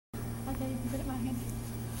Put it in my hand.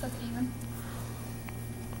 So it's even.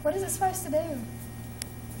 What is it supposed to do?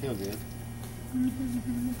 Feel good.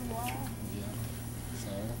 Wow. Yeah. So.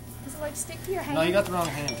 Does it like stick to your hand? No, you got the wrong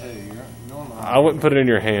hand too. You're doing the wrong I wouldn't put it in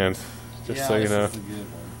your hand, just so you know. This is a good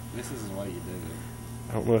one. This is the way you do it.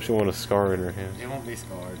 I don't know if you want a scar in her hand. It won't be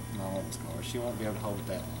scarred. No, it won't be scarred. She won't be able to hold it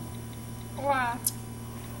that long. Why?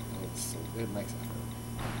 It makes it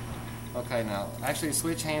hurt. Okay, now, actually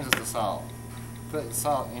switch hands with the salt. Put the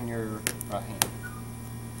salt in your right hand.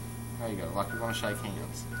 There you go, like you're going to shake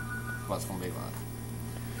hands. That's what it's going to be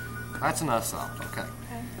like. That's enough salt, okay.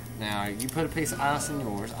 Now, you put a piece of ice in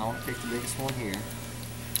yours. I want to pick the biggest one here.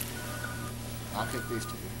 I'll pick these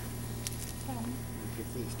two. You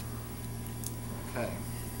pick these two. Okay.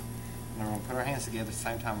 Now we're going to put our hands together at the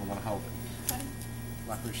same time we're going to hold it. Okay.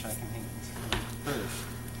 Like we're shaking hands. Push.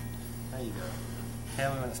 There you go.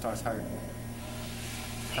 Tell me when it starts hurting.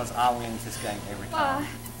 Because I win at this game every time.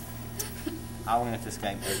 I win at this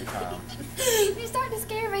game every time. You're starting to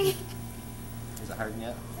scare me. Is it hurting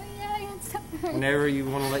yet? Yeah, it's starting to hurt. Whenever you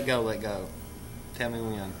want to let go, let go. Tell me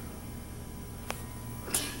when.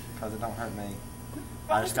 Because it don't hurt me.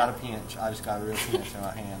 I just got a pinch. I just got a real pinch in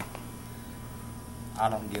my hand. I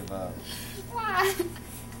don't give up. Why?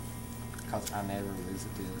 Because I never lose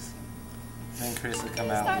at this. Then Chris will come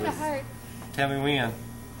It's out starting with, to hurt. tell me when.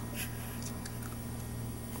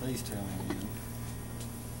 Please tell me when.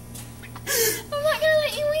 I'm not going to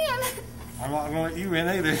let you win. I'm not going to let you win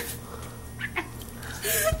either.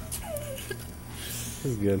 This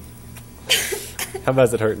is good. How bad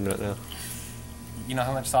is it hurting right now? You know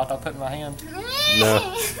how much salt I put in my hand?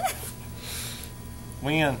 No.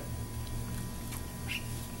 When?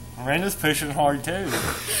 Miranda's pushing hard too.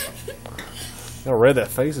 How red that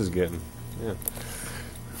face is getting. Yeah.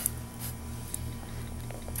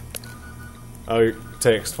 Oh, your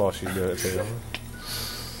text while she's doing it too.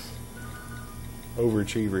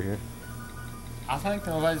 Overachiever here. I think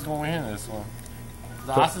nobody's going to win this one.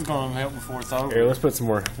 The ice is going to melt before it's over. Here, let's put some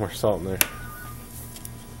more salt in there.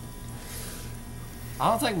 I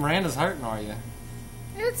don't think Miranda's hurting, are you?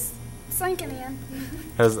 It's sinking in.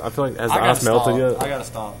 I feel like has the ice melted yet? I got to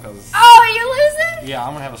stop because. Oh, are you losing? Yeah, I'm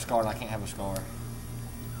going to have a scar and I can't have a scar.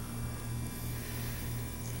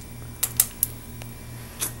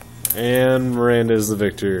 And Miranda is the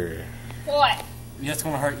victor. What? Yeah, it's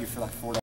going to hurt you for like 4 days.